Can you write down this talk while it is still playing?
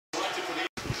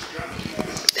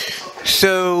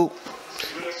So,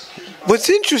 what's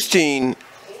interesting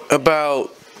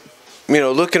about,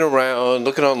 looking around,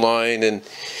 looking online,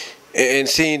 and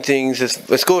seeing things,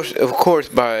 of course,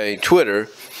 by Twitter,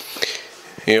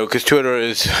 because Twitter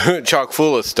is chock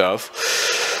full of stuff.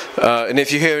 And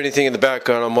if you hear anything in the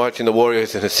background, I'm watching the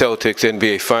Warriors and the Celtics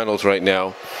NBA Finals right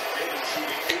now.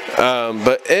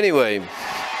 But anyway,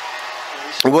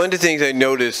 one of the things I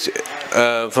noticed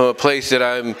from a place that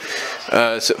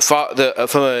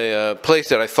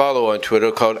I follow on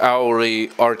Twitter called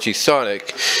Archie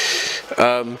Sonic,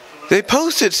 they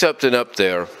posted something up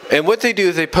there, and what they do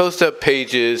is they post up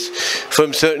pages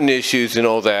from certain issues and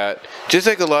all that, just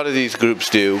like a lot of these groups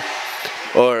do,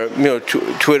 or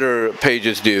Twitter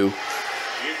pages do.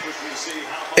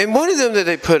 And one of them that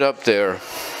they put up there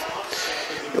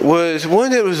was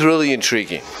one that was really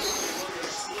intriguing.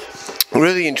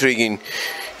 Really intriguing.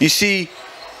 You see,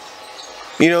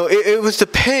 it was the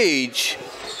page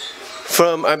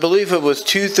from, I believe it was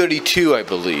 232, I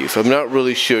believe. I'm not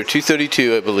really sure.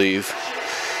 232, I believe.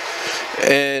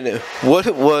 And what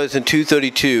it was in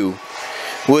 232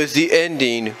 was the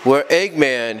ending where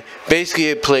Eggman basically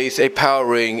had placed a power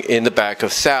ring in the back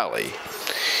of Sally.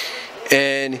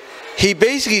 And he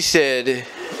basically said,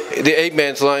 the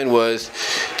Eggman's line was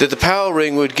that the power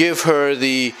ring would give her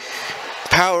the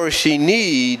power she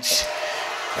needs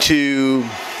to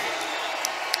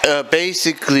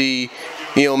basically,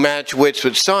 match wits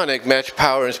with Sonic, match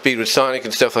power and speed with Sonic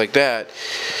and stuff like that.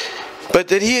 But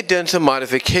that he had done some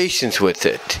modifications with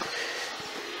it.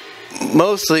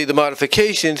 Mostly the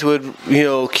modifications would,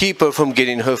 keep her from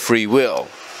getting her free will.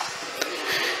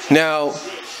 Now,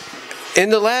 in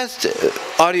the last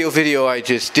audio video I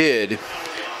just did,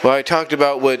 where I talked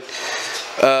about what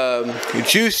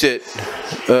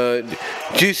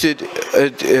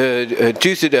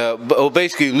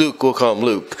basically Luke, we'll call him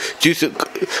Luke.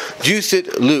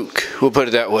 Juiced Luke, we'll put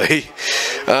it that way,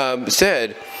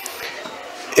 said,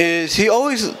 is he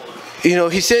always,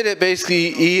 he said that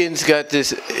basically Ian's got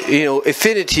this,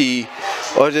 affinity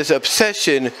or this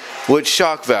obsession with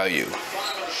shock value.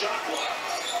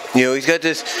 He's got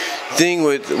this thing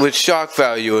with shock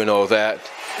value and all that.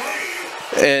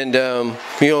 And,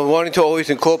 wanting to always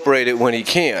incorporate it when he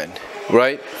can,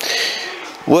 right?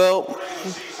 Well,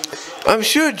 I'm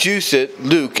sure Juiced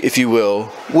Luke, if you will,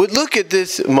 would look at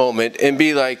this moment and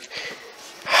be like,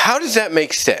 how does that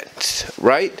make sense,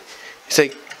 right? It's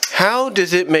like, how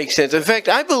does it make sense? In fact,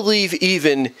 I believe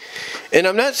even, and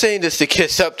I'm not saying this to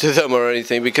kiss up to them or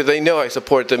anything, because they know I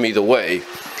support them either way.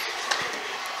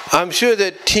 I'm sure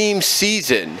that Team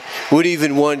Season would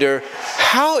even wonder,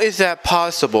 how is that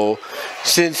possible,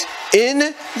 since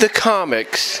in the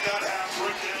comics,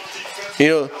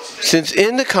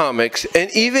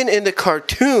 and even in the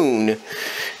cartoon,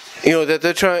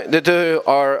 that they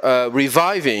are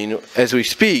reviving as we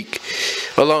speak,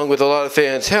 along with a lot of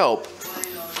fans' help.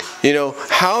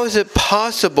 How is it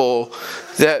possible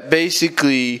that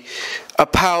basically a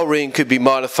power ring could be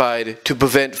modified to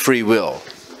prevent free will?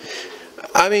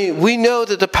 I mean, we know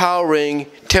that the power ring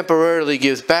temporarily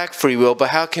gives back free will, but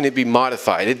how can it be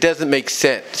modified? It doesn't make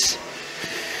sense.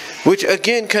 Which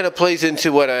again kind of plays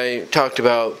into what I talked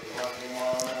about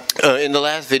in the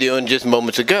last video and just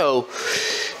moments ago.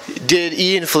 Did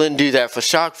Ian Flynn do that for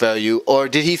shock value, or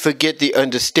did he forget the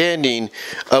understanding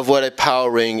of what a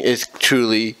power ring is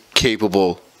truly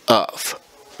capable of?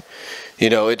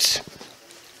 It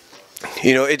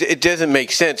doesn't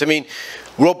make sense. I mean,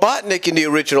 Robotnik in the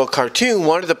original cartoon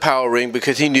wanted the power ring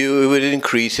because he knew it would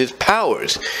increase his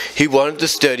powers. He wanted to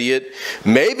study it,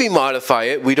 maybe modify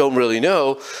it, we don't really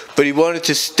know, but he wanted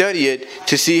to study it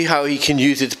to see how he can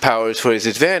use its powers for his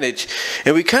advantage.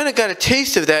 And we kind of got a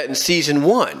taste of that in Season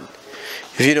 1,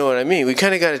 if you know what I mean. We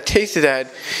kind of got a taste of that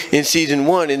in Season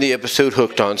 1 in the episode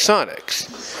Hooked on Sonics.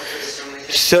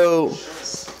 So,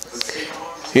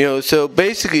 so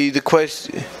basically the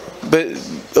question...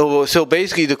 So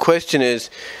basically the question is,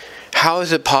 how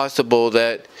is it possible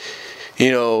that,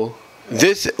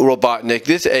 this Robotnik,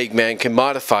 this Eggman can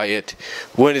modify it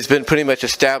when it's been pretty much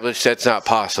established that's not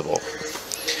possible?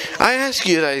 I ask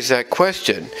you that exact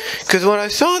question, because when I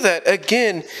saw that,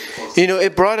 again,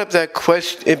 it brought up that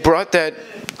question,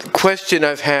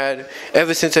 I've had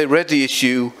ever since I read the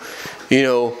issue,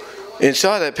 and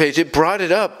saw that page. It brought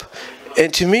it up.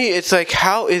 And to me, it's like,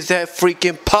 how is that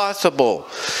freaking possible?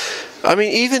 I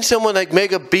mean, even someone like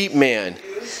Mega Beatman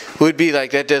would be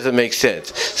like, that doesn't make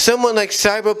sense. Someone like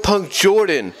Cyberpunk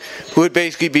Jordan would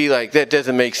basically be like, that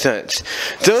doesn't make sense.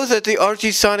 Those at the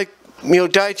Archie Sonic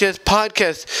Digest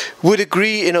podcast would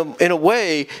agree in a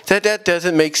way that that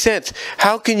doesn't make sense.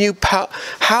 How can you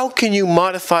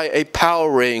modify a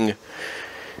power ring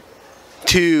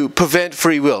to prevent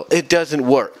free will. It doesn't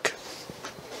work.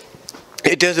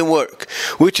 It doesn't work,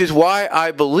 which is why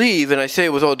I believe, and I say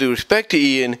with all due respect to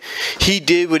Ian, he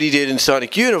did what he did in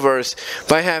Sonic Universe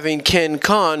by having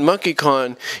Monkey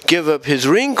Khan, give up his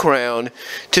ring crown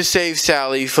to save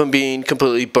Sally from being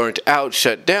completely burnt out,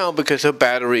 shut down, because her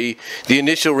battery, the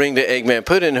initial ring that Eggman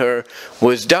put in her,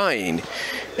 was dying.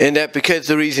 And that because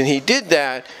the reason he did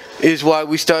that is why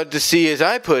we started to see, as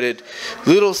I put it,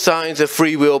 little signs of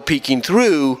free will peeking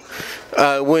through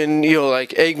when, like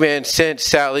Eggman sent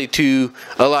Sally to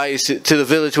Elias, to the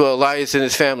village where Elias and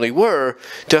his family were,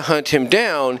 to hunt him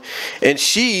down. And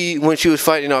she, when she was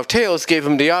fighting off Tails, gave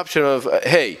him the option of,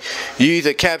 hey, you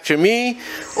either capture me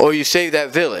or you save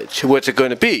that village. What's it going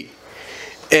to be?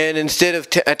 And instead of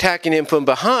attacking him from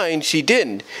behind, she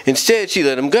didn't. Instead, she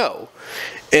let him go.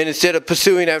 And instead of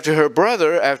pursuing after her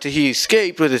brother, after he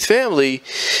escaped with his family,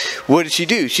 what did she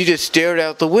do? She just stared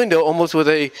out the window, almost with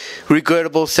a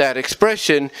regrettable, sad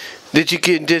expression that you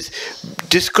can just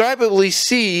describably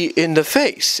see in the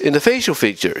face, in the facial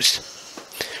features.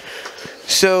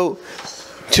 So,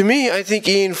 to me, I think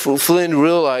Ian Flynn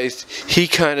realized he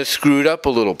kind of screwed up a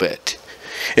little bit.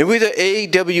 And whether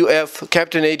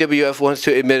Captain AWF wants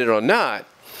to admit it or not,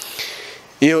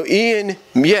 Ian,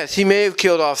 yes, he may have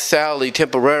killed off Sally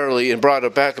temporarily and brought her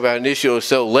back about an issue or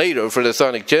so later for the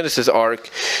Sonic Genesis arc,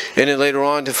 and then later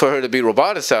on for her to be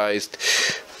roboticized.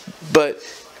 But,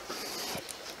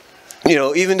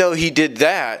 even though he did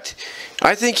that,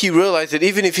 I think he realized that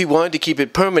even if he wanted to keep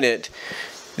it permanent,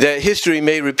 that history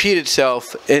may repeat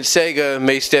itself, and Sega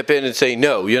may step in and say,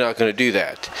 no, you're not going to do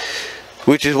that.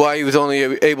 Which is why he was only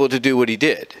able to do what he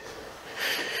did.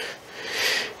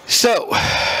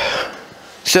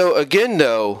 So again,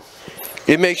 though,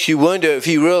 it makes you wonder if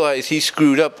he realized he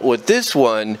screwed up with this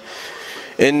one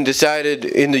and decided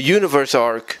in the universe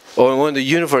arc, or in one of the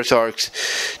universe arcs,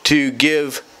 to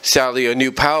give Sally a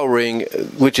new power ring,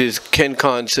 which is Ken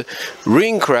Khan's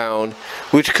ring crown,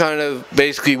 which kind of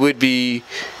basically would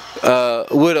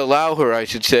allow her, I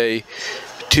should say,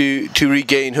 to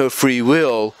regain her free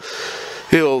will,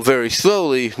 very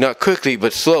slowly, not quickly,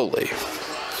 but slowly.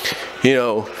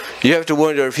 You have to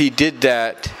wonder if he did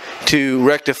that to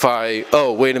rectify,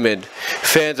 oh, wait a minute,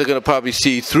 fans are going to probably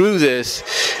see through this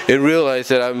and realize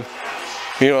that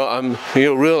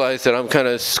realize that I'm kind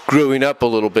of screwing up a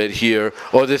little bit here,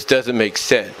 or this doesn't make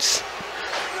sense,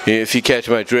 if you catch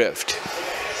my drift.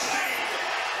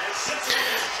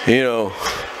 You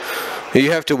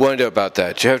have to wonder about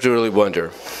that. You have to really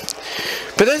wonder.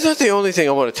 But that's not the only thing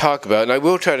I want to talk about, and I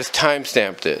will try to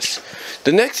timestamp this.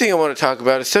 The next thing I want to talk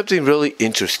about is something really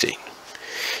interesting.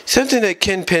 Something that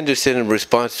Ken Penders said in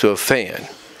response to a fan.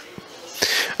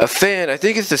 A fan, I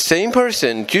think it's the same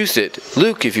person,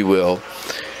 Luke if you will,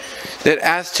 that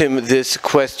asked him this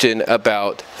question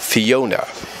about Fiona.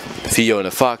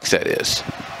 Fiona Fox, that is.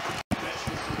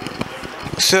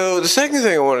 So the second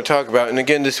thing I want to talk about, and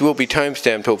again this will be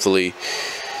timestamped hopefully,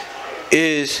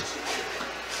 is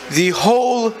the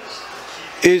whole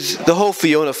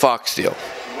Fiona Fox deal.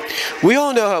 We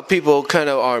all know how people kind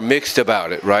of are mixed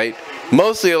about it, right?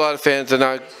 Mostly a lot of fans are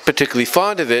not particularly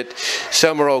fond of it.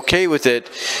 Some are okay with it.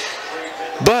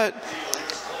 But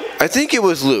I think it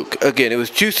was Luke, again, it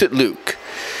was Luke,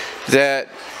 that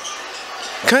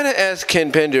kind of asked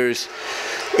Ken Penders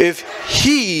if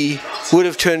he would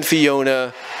have turned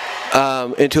Fiona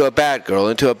into a bad girl,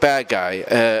 into a bad guy,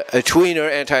 a tweener,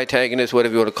 anti-antagonist,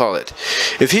 whatever you want to call it.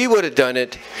 If he would have done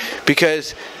it,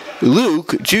 because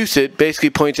Luke,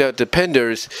 basically points out to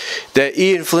Penders that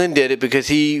Ian Flynn did it because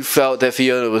he felt that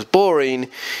Fiona was boring,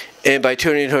 and by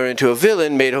turning her into a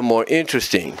villain made her more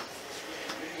interesting.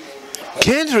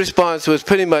 Ken's response was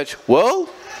pretty much, well,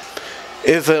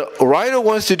 if a writer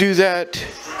wants to do that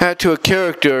to a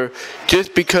character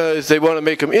just because they want to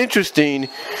make them interesting,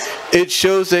 it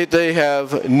shows that they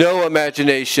have no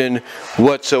imagination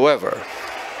whatsoever.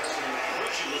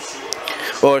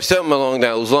 Or something along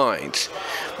those lines.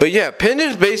 But yeah,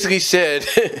 Penders basically said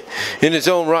in his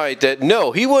own right that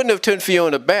no, he wouldn't have turned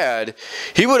Fiona bad.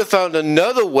 He would have found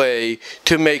another way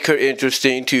to make her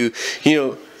interesting, to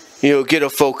get her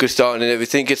focused on and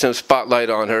everything, get some spotlight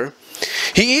on her.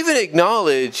 He even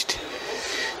acknowledged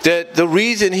that the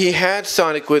reason he had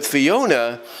Sonic with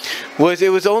Fiona was it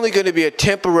was only going to be a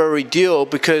temporary deal,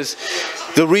 because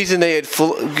the reason they had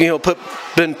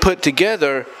been put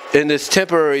together in this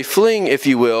temporary fling, if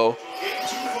you will,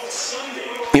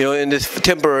 in this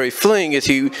temporary fling, as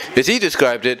he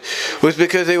described it, was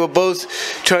because they were both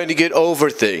trying to get over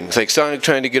things, like Sonic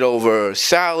trying to get over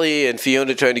Sally and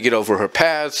Fiona trying to get over her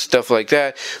past, stuff like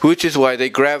that, which is why they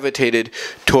gravitated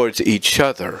towards each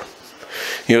other.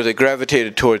 They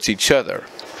gravitated towards each other.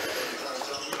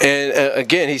 And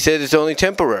again, he said it's only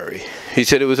temporary. He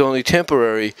said it was only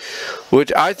temporary,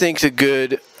 which I think is a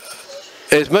good,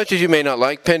 as much as you may not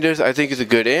like Penders, I think is a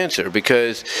good answer,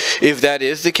 because if that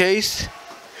is the case,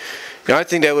 I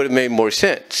think that would have made more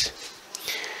sense.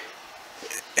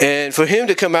 And for him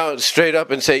to come out straight up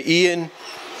and say, Ian,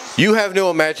 you have no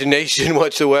imagination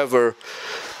whatsoever,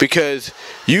 because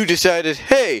you decided,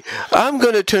 hey, I'm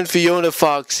going to turn Fiona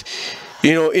Fox,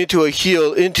 into a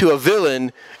heel, into a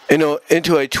villain,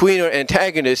 into a tweener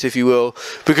antagonist, if you will,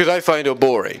 because I find her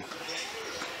boring.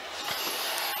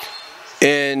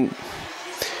 And,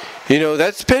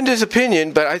 that's Penders'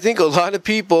 opinion, but I think a lot of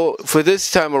people for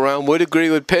this time around would agree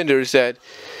with Penders that,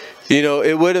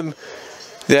 it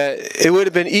would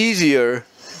have been easier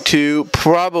to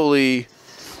probably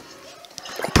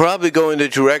go in the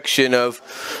direction of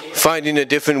finding a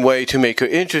different way to make her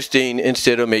interesting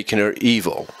instead of making her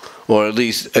evil, or at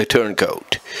least a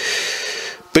turncoat.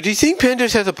 But do you think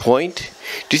Penders has a point?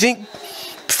 Do you think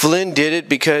Flynn did it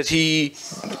because he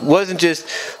wasn't just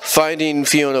finding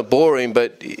Fiona boring,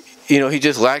 but he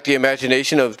just lacked the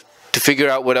imagination to figure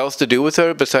out what else to do with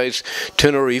her besides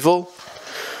turn her evil?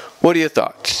 What are your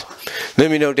thoughts?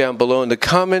 Let me know down below in the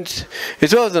comments,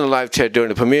 as well as in the live chat during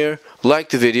the premiere. Like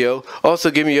the video. Also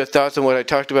give me your thoughts on what I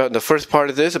talked about in the first part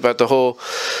of this, about the whole,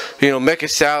 Mecha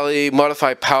Sally,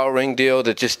 modified power ring deal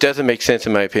that just doesn't make sense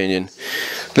in my opinion.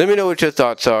 Let me know what your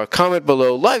thoughts are. Comment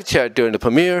below, live chat during the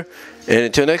premiere. And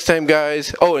until next time,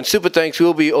 guys. Oh, and super thanks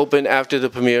will be open after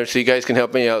the premiere, so you guys can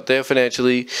help me out there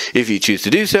financially if you choose to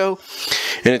do so.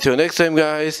 And until next time,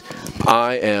 guys,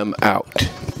 I am out.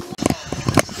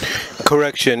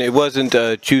 Correction, it wasn't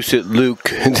Juice It Luke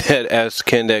that asked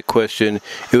Ken that question.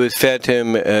 It was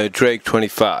Phantom Drake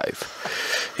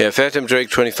 25. Yeah, Phantom Drake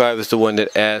 25 is the one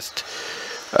that asked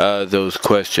those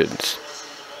questions.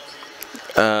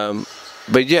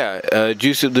 But yeah,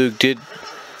 Juice It Luke did,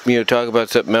 talk about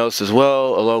something else as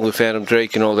well, along with Phantom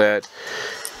Drake and all that.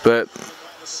 But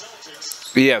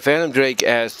yeah, Phantom Drake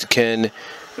asked Ken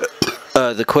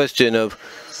the question of,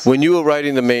 when you were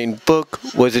writing the main book,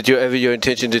 was it ever your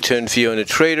intention to turn Fiona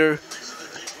traitor?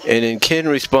 And then Ken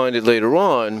responded later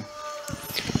on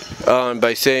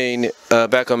by saying,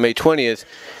 back on May 20th,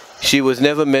 she was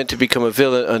never meant to become a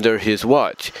villain under his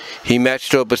watch. He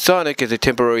matched her up with Sonic as a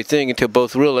temporary thing until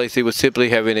both realized they were simply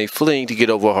having a fling to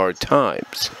get over hard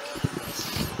times.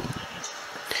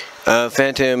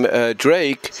 Phantom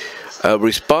Drake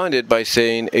responded by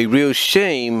saying, a real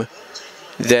shame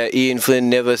that Ian Flynn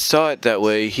never saw it that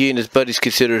way. He and his buddies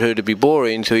considered her to be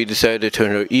boring, so he decided to turn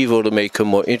her evil to make her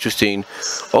more interesting.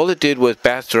 All it did was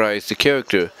bastardize the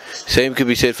character. Same could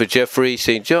be said for Jeffrey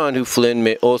St. John, who Flynn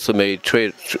also made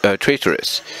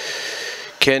traitorous.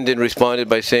 Ken then responded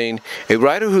by saying, a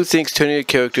writer who thinks turning a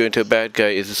character into a bad guy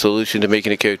is a solution to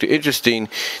making a character interesting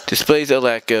displays a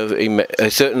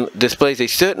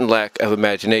certain lack of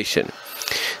imagination.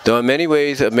 There are many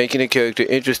ways of making a character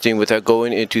interesting without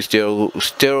going into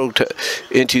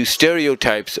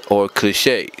stereotypes or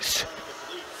cliches.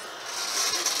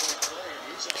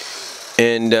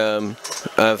 And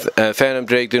Phantom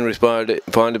Drake then responded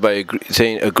by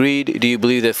saying, agreed. Do you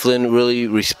believe that Flynn really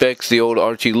respects the old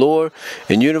Archie lore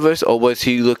and universe, or was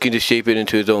he looking to shape it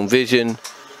into his own vision?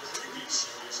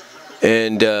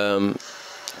 And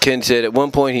Ken said at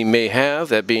one point he may have,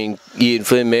 that being Ian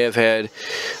Flynn may have had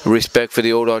respect for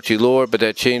the old Archie lore, but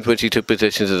that changed once he took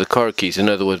possession of the car keys, in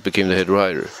other words, became the head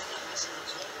writer.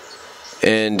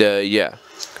 And yeah,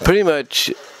 pretty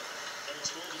much,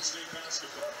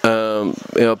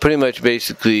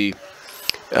 basically,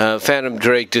 Phantom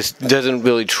Drake just doesn't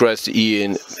really trust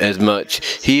Ian as much.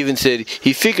 He even said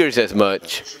he figures as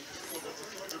much.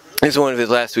 This is one of his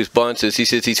last responses. He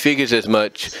says he figures as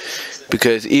much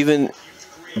because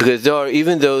there are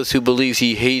even those who believe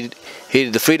he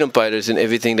hated the freedom fighters, and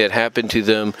everything that happened to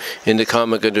them in the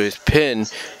comic under his pen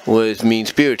was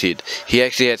mean-spirited. He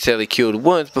actually had Sally killed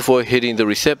once before hitting the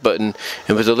reset button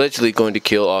and was allegedly going to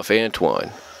kill off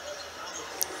Antoine.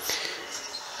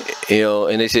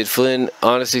 And they said Flynn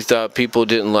honestly thought people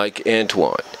didn't like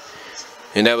Antoine,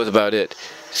 and that was about it.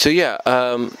 So yeah,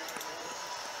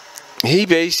 he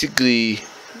basically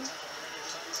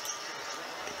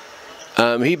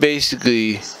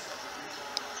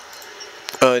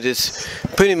just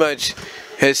pretty much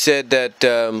has said that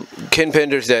Ken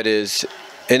Penders, that is,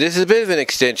 and this is a bit of an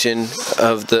extension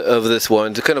of this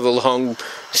one. It's kind of a long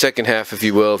second half, if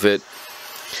you will, of it.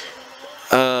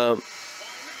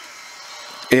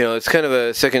 It's kind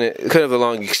of a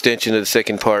long extension of the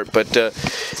second part, but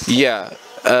yeah,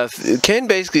 Ken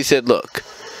basically said, look,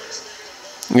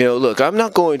 I'm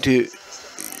not going to,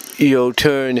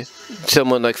 turn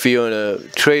someone like Fiona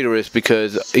traitorous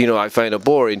because, you know, I find her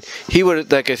boring. He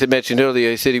would, like I mentioned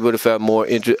earlier, he said he would have found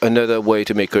another way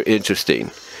to make her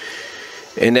interesting.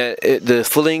 And that the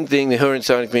fling thing that her and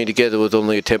Sonic made together was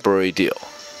only a temporary deal.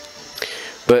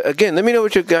 But again, let me know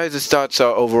what your guys' thoughts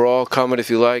are overall. Comment if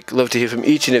you like. Love to hear from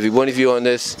each and every one of you on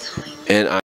this. And